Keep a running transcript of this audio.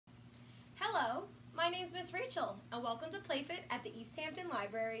name is Miss Rachel, and welcome to Playfit at the East Hampton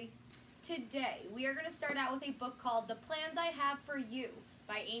Library. Today, we are going to start out with a book called The Plans I Have for You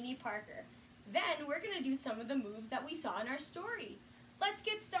by Amy Parker. Then, we're going to do some of the moves that we saw in our story. Let's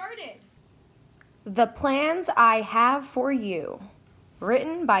get started. The Plans I Have for You,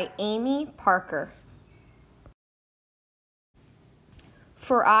 written by Amy Parker.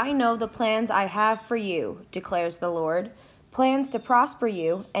 For I know the plans I have for you, declares the Lord, plans to prosper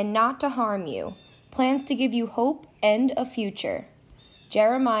you and not to harm you, plans to give you hope and a future.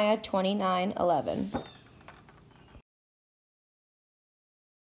 Jeremiah 29:11.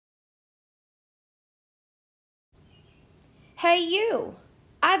 Hey you,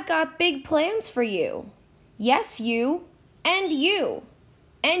 I've got big plans for you. Yes, you, and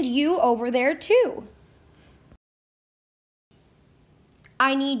you over there too.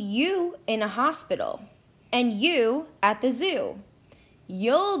 I need you in a hospital, and you at the zoo.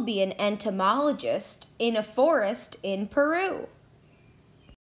 You'll be an entomologist in a forest in Peru.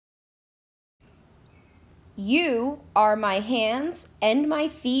 You are my hands and my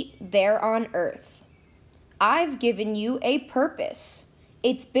feet there on earth. I've given you a purpose.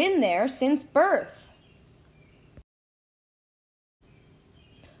 It's been there since birth.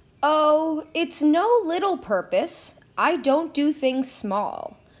 Oh, it's no little purpose. I don't do things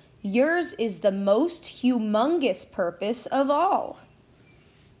small. Yours is the most humongous purpose of all.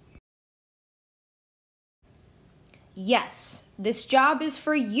 Yes, this job is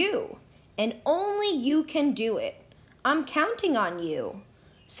for you, and only you can do it. I'm counting on you.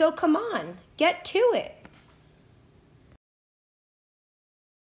 So come on, get to it.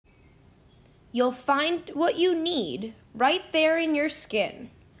 You'll find what you need right there in your skin.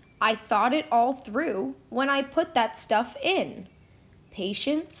 I thought it all through when I put that stuff in.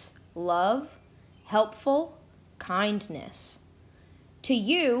 Patience, love, helpful, kindness. To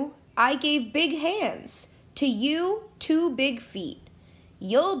you, I gave big hands. To you, 2 big feet.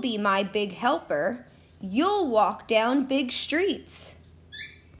 You'll be my big helper. You'll walk down big streets.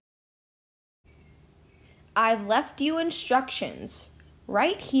 I've left you instructions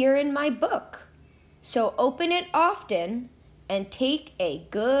right here in my book. So open it often and take a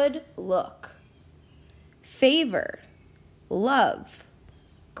good look. Favor, love,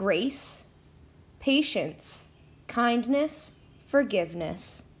 grace, patience, kindness,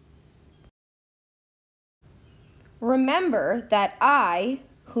 forgiveness. Remember that I,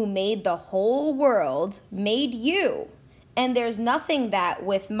 who made the whole world, made you, and there's nothing that,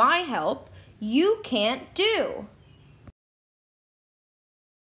 with my help, you can't do.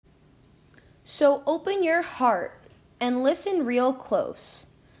 So open your heart and listen real close.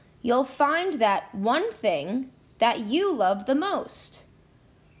 You'll find that one thing that you love the most.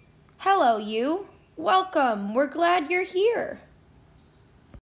 Hello, you. Welcome. We're glad you're here.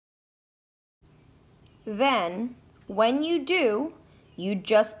 Then, when you do, you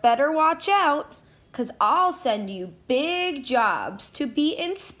just better watch out, 'cause I'll send you big jobs to be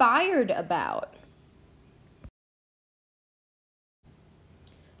inspired about.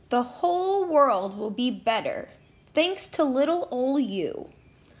 The whole world will be better thanks to little old you.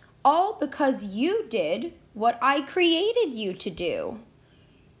 All because you did what I created you to do.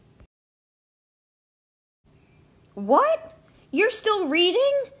 What? You're still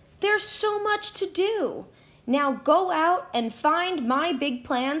reading? There's so much to do. Now go out and find my big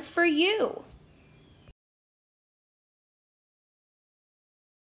plans for you.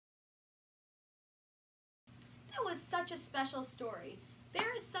 That was such a special story.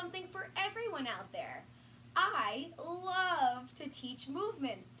 There is something for everyone out there. I love to teach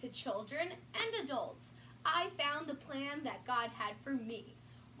movement to children and adults. I found the plan that God had for me.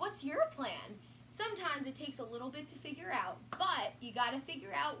 What's your plan? Sometimes it takes a little bit to figure out, but you got to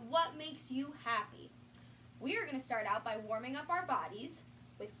figure out what makes you happy. We are going to start out by warming up our bodies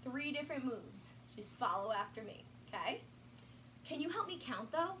with 3 different moves. Just follow after me, okay? Can you help me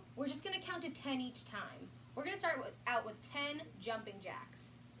count though? We're just going to count to 10 each time. We're going to start out with 10 jumping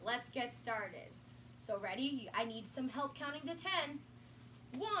jacks. Let's get started. So ready? I need some help counting to 10.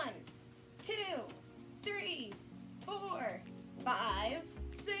 1, 2, 3, 4, 5,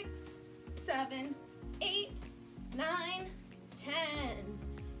 6, 7, 8, 9, 10.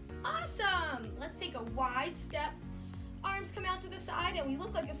 Awesome! Let's take a wide step. Arms come out to the side and we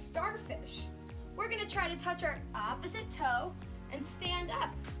look like a starfish. We're going to try to touch our opposite toe and stand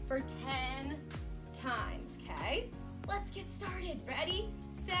up for 10 times, okay? Let's get started. Ready,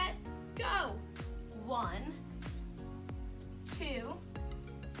 set, go. 1, 2,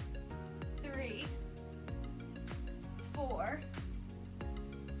 3, 4,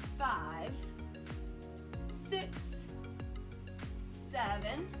 5, 6,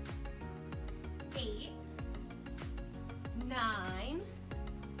 7, 8, 9,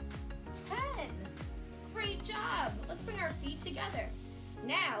 10. Great job. Let's bring our feet together.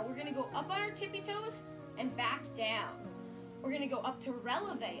 Now we're gonna go up on our tippy toes and back down. We're gonna go up to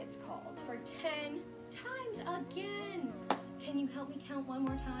releve, it's called, for 10 times again. Can you help me count one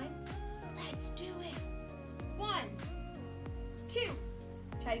more time? Let's do it. 1, 2.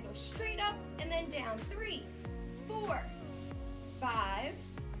 Try to go straight up and then down. 3, 4, 5,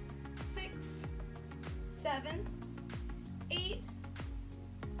 6, 7, 8,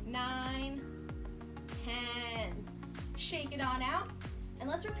 9, 10. Shake it on out. And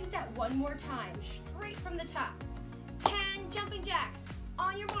let's repeat that one more time, straight from the top. 10 jumping jacks.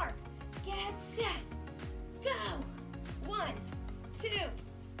 On your mark. Get set. Go. 1, 2,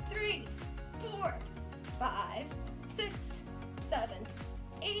 3, 4, 5, 6, 7,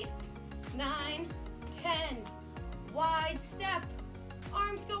 8, 9, 10. Wide step.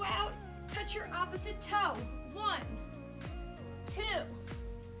 Arms go out. Touch your opposite toe. 1, 2,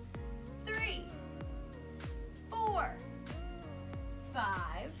 3, 4,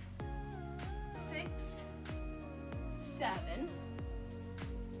 5, 6, 7,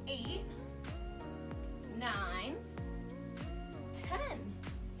 8, 9, 10.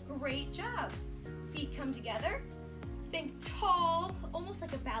 Great job. Feet come together. Think tall, almost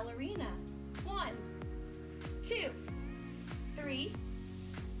like a ballerina. 1, 2, 3,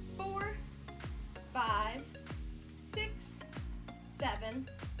 4, 5, 6, 7,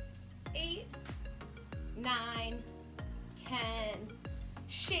 8, 9, 10.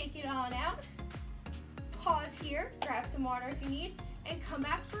 Shake it on out. Pause here, grab some water if you need, and come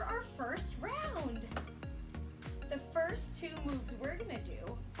back for our first round. The first 2 moves we're gonna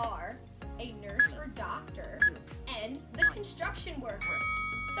do are a nurse or doctor and the construction worker.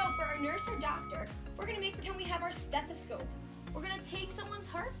 So for our nurse or doctor, we're gonna make pretend we have our stethoscope. We're gonna take someone's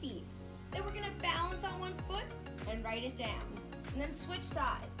heartbeat. Then we're gonna balance on one foot and write it down. And then switch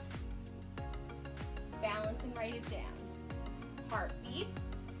sides. Balance and write it down. Heartbeat.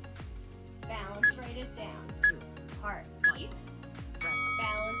 Balance, write it down. Heartbeat.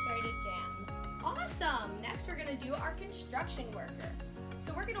 Balance, write it down. Awesome! Next we're gonna do our construction worker.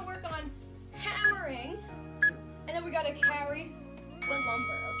 So we're gonna work on hammering, and then we gotta carry the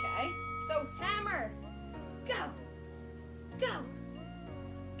lumber, okay? So hammer, go, go,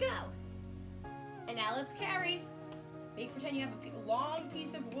 go. And now let's carry. Make pretend you have a long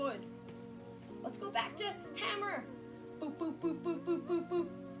piece of wood. Let's go back to hammer. Boop, boop, boop, boop, boop, boop, boop.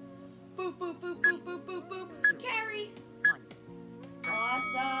 Boop, boop, boop, boop, boop, boop, boop. Carry.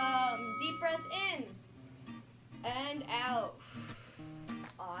 Awesome. Deep breath in and out.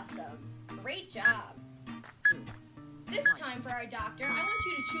 Awesome. Great job. This time for our doctor, I want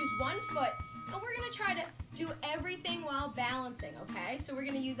you to choose one foot, and we're going to try to do everything while balancing, okay? So we're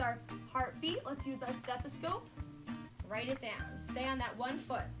going to use our heartbeat. Let's use our stethoscope. Write it down. Stay on that one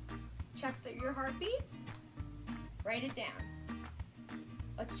foot. Check your heartbeat. Write it down.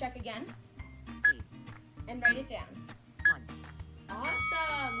 Let's check again. And write it down.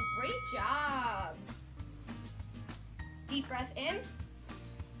 Awesome. Great job. Deep breath in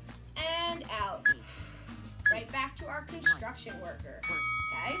and out. Right back to our construction worker.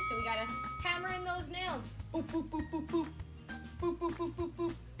 Okay, so we gotta hammer in those nails. Boop, boop, boop, boop, boop. Boop, boop, boop, boop,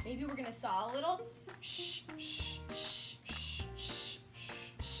 boop. Maybe we're gonna saw a little. Shh, shh, shh, shh, shh,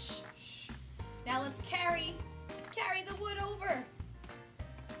 shh, shh. Now let's carry the wood over.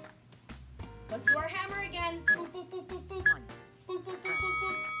 Let's do our hammer again. Boop, boop, boop, boop, boop. Boop, boop, boop, boop,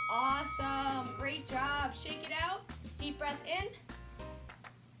 boop. Awesome. Great job. Shake it out. Deep breath in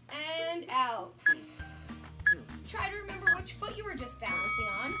and out. Try to remember which foot you were just balancing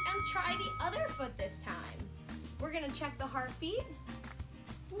on and try the other foot this time. We're going to check the heartbeat.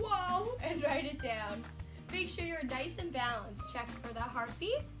 Whoa, and write it down. Make sure you're nice and balanced. Check for the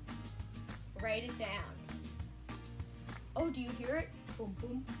heartbeat. Write it down. Oh, do you hear it? Boom,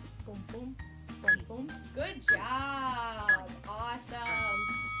 boom, boom, boom, boom, boom. Good job. Awesome.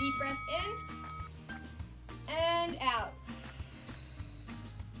 Deep breath in and out.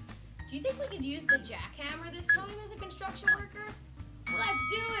 Do you think we could use the jackhammer this time as a construction worker? Let's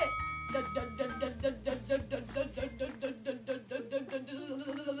do it!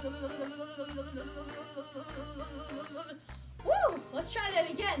 Woo! Let's try that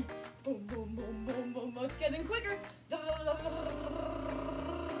again. Boom, boom, boom, boom, boom. It's getting quicker.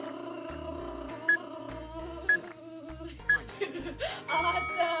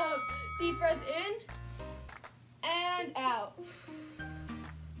 Awesome! Deep breath in and out.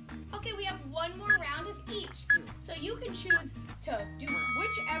 Okay, we have one more round of each. So you can choose to do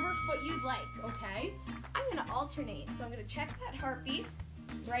whichever foot you'd like, okay? I'm gonna alternate. So I'm gonna check that heartbeat,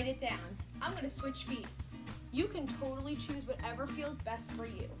 write it down. I'm gonna switch feet. You can totally choose whatever feels best for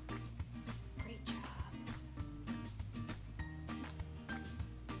you. Great job.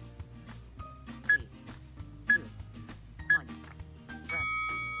 3, 2, 1. Rest.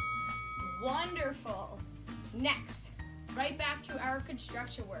 Wonderful. Next, right back to our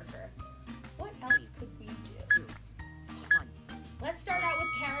construction worker. What else could we do? 2, 1. Let's start out with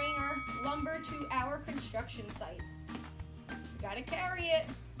carrying our lumber to our construction site. We gotta carry it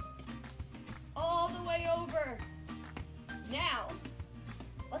all the way over. Now,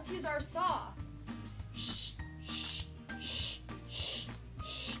 let's use our saw. Shh, shh, shh, shh,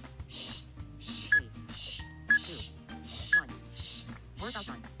 shh, shh, shh, 3, 2, 1. Workout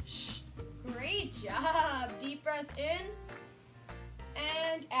time. Great job. Deep breath in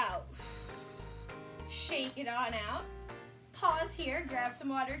and out. Shake it on out. Pause here, grab some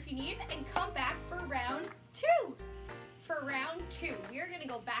water if you need, and come back for round 2. For round 2, we are going to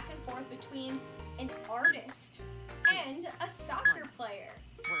go back and forth between an artist and a soccer player.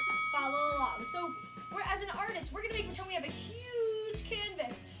 Follow along. So, as an artist, we're going to make pretend we have a huge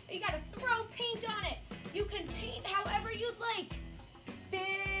canvas. You got to throw paint on it. You can paint however you'd like.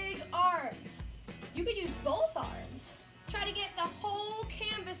 Big arms. You could use both arms. Try to get the whole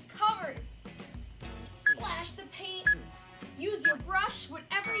canvas covered. Splash the paint. Use your brush,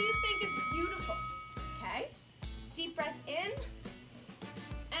 whatever you think is beautiful. Okay? Deep breath in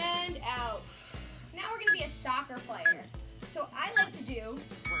and out. Now we're gonna be a soccer player. So I like to do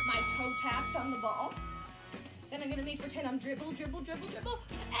my toe taps on the ball. Then I'm gonna make pretend I'm dribble, dribble, dribble, dribble,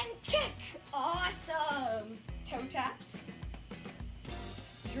 and kick. Awesome. Toe taps.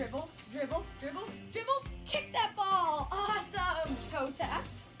 Dribble, dribble, dribble, dribble, kick that ball. Awesome. Toe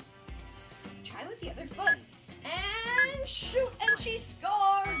taps. Try with the other foot. And shoot, and she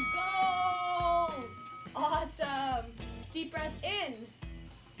scores. Goal. Awesome. Deep breath in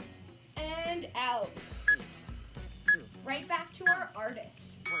and out. Right back to our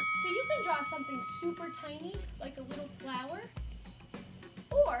artist. So you can draw something super tiny, like a little flower,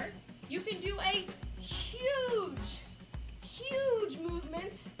 or you can do a huge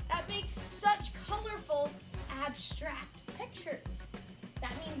movement that makes such colorful, abstract pictures.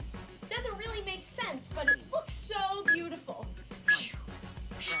 That means it doesn't really make sense, but it looks so beautiful.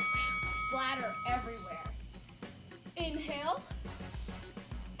 Splatter everywhere. Inhale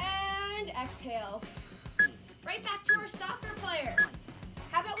and exhale. Right back to our soccer player.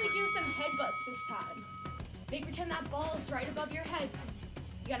 How about we do some headbutts this time? Make pretend that ball is right above your head.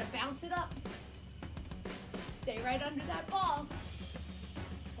 You gotta bounce it up. Stay right under that ball.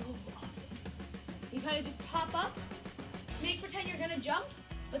 Oh, awesome. You kind of just pop up, make pretend you're gonna jump,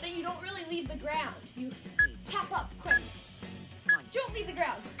 but then you don't really leave the ground. You pop up quick. Don't leave the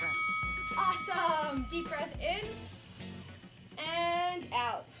ground. Awesome. Deep breath in and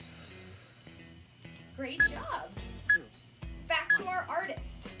out. Great job. Back to our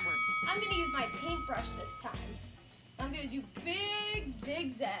artist. I'm gonna use my paintbrush this time. I'm gonna do big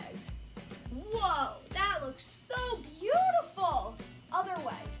zigzags. Whoa, that looks so beautiful. Other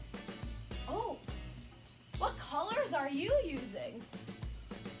way. Oh, what colors are you using?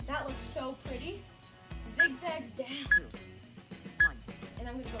 That looks so pretty. Zigzags down. And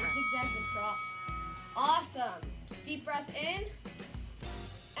I'm gonna go zigzags across. Awesome. Deep breath in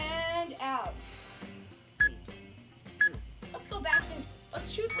and out. Let's go back to,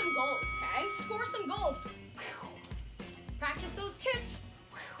 let's shoot some goals, okay? Score some goals. Practice those kicks.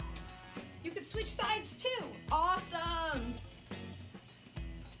 You could switch sides too. Awesome.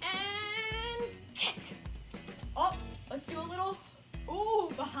 And kick. Oh, let's do a little,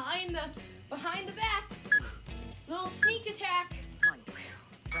 ooh, behind the back. Little sneak attack.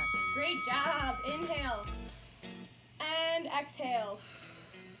 Great job. Inhale and exhale.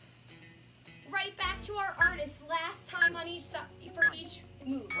 Right back to our artist. Last time on each side for each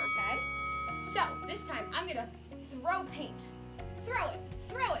move, okay? So this time I'm gonna throw paint. Throw it,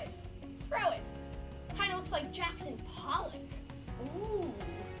 throw it, throw it. Kind of looks like Jackson Pollock. Ooh.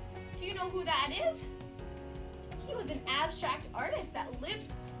 Do you know who that is? He was an abstract artist that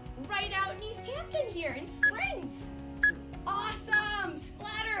lives right out in East Hampton here in Springs. Awesome.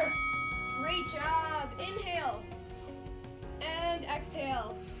 Splatter. Great job. Inhale and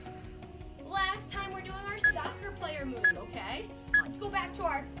exhale. Last time we're doing our soccer player move, okay? Let's go back to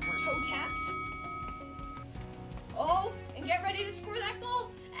our toe taps. Oh, and get ready to score that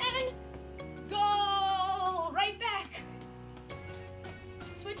goal. And goal! Right back.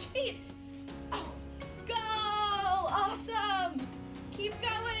 Switch feet. Oh, goal! Awesome. Keep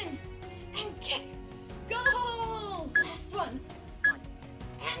going. And kick. Goal! Last one.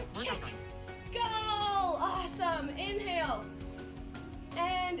 And kick. Goal! Awesome. Inhale.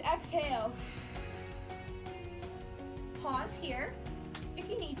 And And exhale. Pause here. If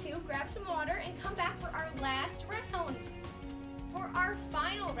you need to, grab some water and come back for our last round. For our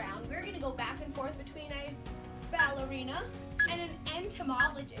final round, we're gonna go back and forth between a ballerina and an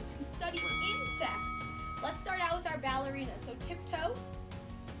entomologist who studies insects. Let's start out with our ballerina. So tiptoe.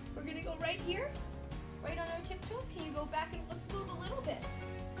 We're gonna go right here, right on our tiptoes. Can you go back and let's move a little bit.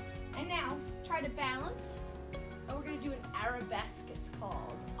 And now, try to balance. And we're gonna do an arabesque, it's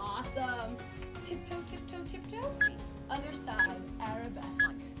called. Awesome. Tiptoe, tiptoe, tiptoe. Other side,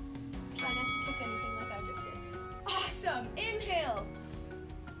 arabesque. Try not to kick anything like I just did. Awesome. Inhale.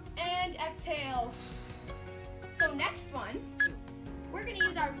 And exhale. So next one, we're gonna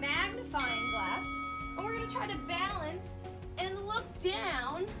use our magnifying glass and we're gonna try to balance and look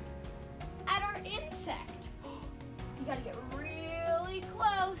down at our insect. You gotta get really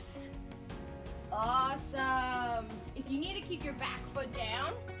close. Awesome. If you need to keep your back foot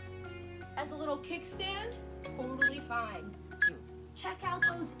down as a little kickstand, totally fine. Check out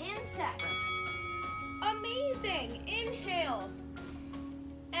those insects. Amazing. Inhale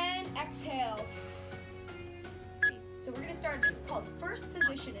and exhale. So we're gonna start, this is called first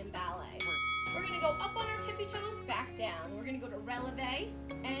position in ballet. We're gonna go up on our tippy toes, back down. We're gonna go to releve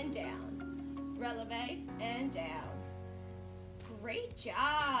and down. Releve and down. Great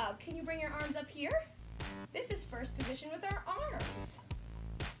job. Can you bring your arms up here? This is first position with our arms.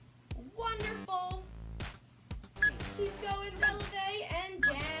 Wonderful. Keep going, releve and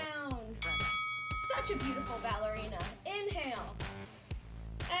down. Such a beautiful ballerina. Inhale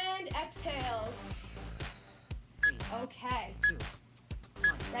and exhale. Okay.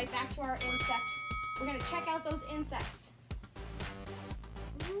 Right back to our insect. We're gonna check out those insects.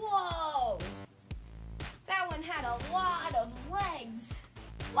 Whoa! That one had a lot of legs.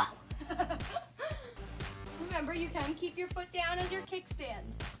 Wow. Remember, you can keep your foot down as your kickstand.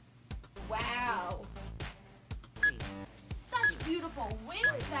 Wow. Such beautiful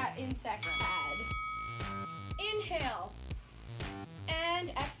wings that insect had. Inhale and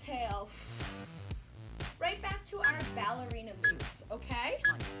exhale. Right back to our ballerina moves, okay?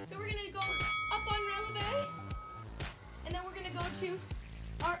 So we're gonna go up on releve, and then we're gonna go to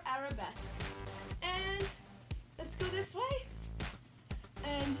our arabesque. And let's go this way,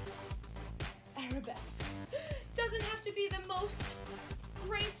 and arabesque. Doesn't have to be the most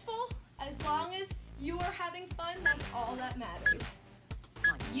graceful, as long as you are having fun, that's all that matters.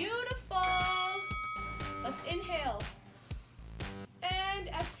 Beautiful. Let's inhale and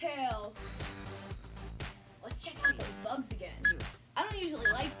exhale. Let's check out those bugs again. I don't usually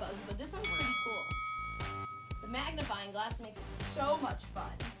like bugs, but this one's pretty cool. The magnifying glass makes it so much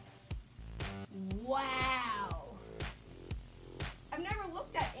fun. Wow. I've never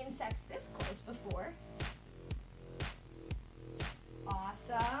looked at insects this close before.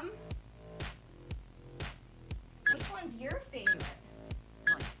 Awesome. Which one's your favorite?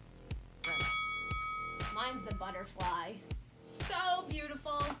 Mine's the butterfly. So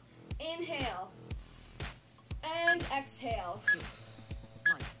beautiful. Inhale. And exhale.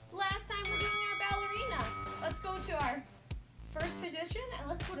 Last time we're doing our ballerina. Let's go to our first position and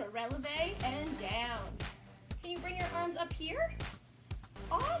let's go to releve and down. Can you bring your arms up here?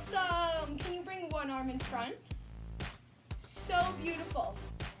 Awesome. Can you bring one arm in front? So beautiful.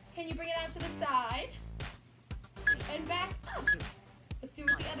 Can you bring it out to the side? And back up. Let's do it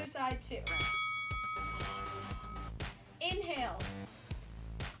with the other side too. Awesome. Inhale.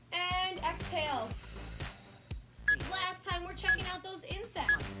 And exhale. Last time we're checking out those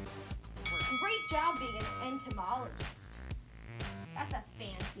insects. Great job being an entomologist. That's a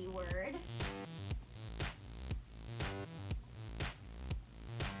fancy word.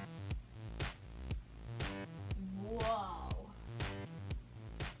 Whoa.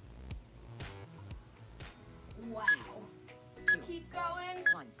 Wow. Keep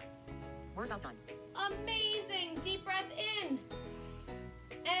going. Workout done. Amazing. Deep breath in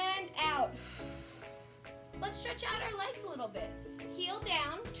and out. Let's stretch out our legs a little bit. Heel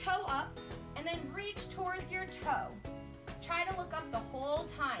down, toe up, and then reach towards your toe. Try to look up the whole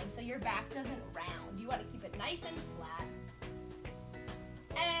time so your back doesn't round. You want to keep it nice and flat.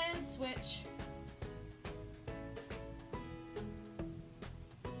 And switch.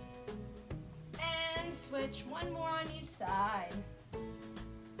 And switch. One more on each side.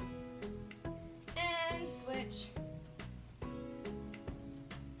 And switch.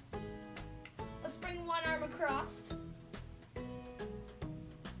 Let's bring one arm across.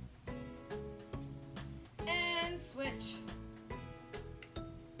 And switch.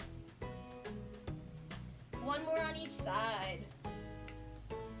 One more on each side.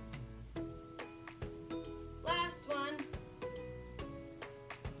 Last one.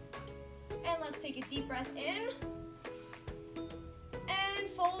 And let's take a deep breath in. And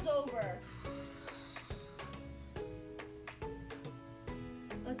fold over.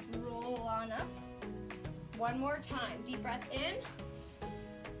 Let's roll on up. One more time. Deep breath in.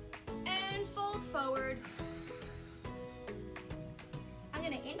 And fold forward. I'm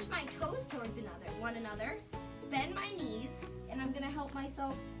gonna inch my toes towards one another. Bend my knees, and I'm gonna help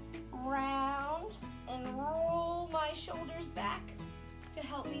myself round and roll my shoulders back to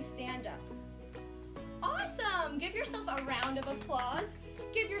help me stand up. Awesome! Give yourself a round of applause.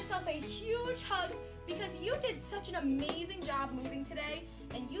 Give yourself a huge hug because you did such an amazing job moving today,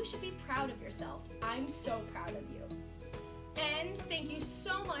 and you should be proud of yourself. I'm so proud of you. And thank you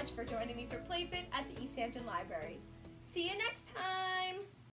so much for joining me for Playfit at the East Hampton Library. See you next time!